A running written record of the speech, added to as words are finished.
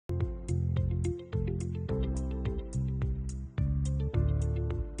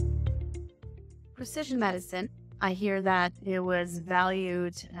precision medicine, I hear that it was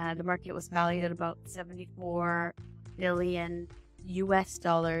valued, the market was valued at about $74 billion in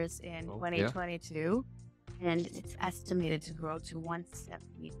 2022. And it's estimated to grow to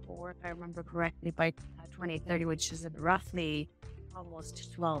 174, if I remember correctly, by 2030, which is roughly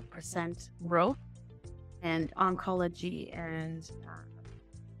almost 12% growth. And oncology and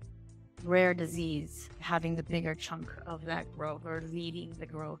rare disease having the bigger chunk of that growth or leading the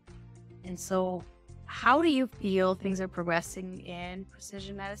growth. And so how do you feel things are progressing in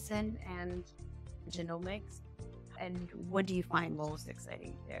precision medicine and genomics? And what do you find most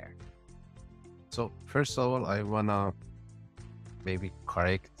exciting there? So first of all, I wanna maybe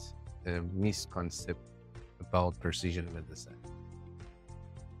correct a misconception about precision medicine.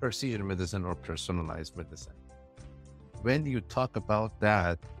 Precision medicine or personalized medicine. When you talk about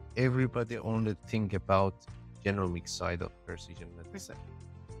that, everybody only think about genomic side of precision medicine.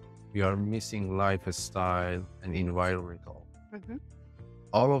 We are missing lifestyle and environmental.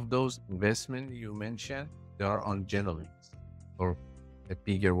 All of those investments you mentioned, they are on genomics, or a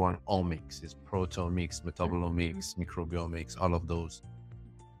bigger one, omics, is proteomics, metabolomics, microbiomics, all of those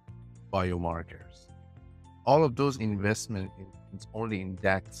biomarkers. All of those investments is only in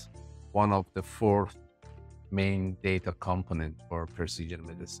that one of the four main data component for precision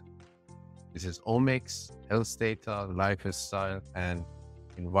medicine. This is omics, health data, lifestyle, and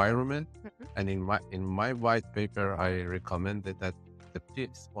environment. And in my white paper, I recommended that the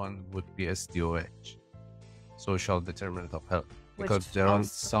fifth one would be SDOH, social determinant of health, because there are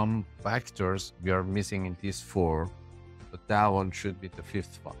some factors we are missing in these four, but that one should be the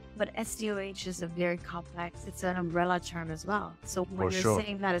fifth one. But SDOH is a very complex, it's an umbrella term as well. So when you're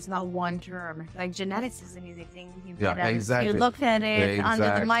saying that it's not one term, like genetics is an easy thing. You look at it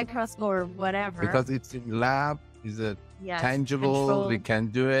under the microscope or whatever. Because it's in lab, is it tangible, controlled. We can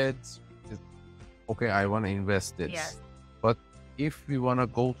do it. Okay, I want to invest this. But if we want to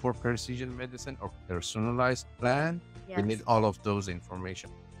go for precision medicine or personalized plan, we need all of those information.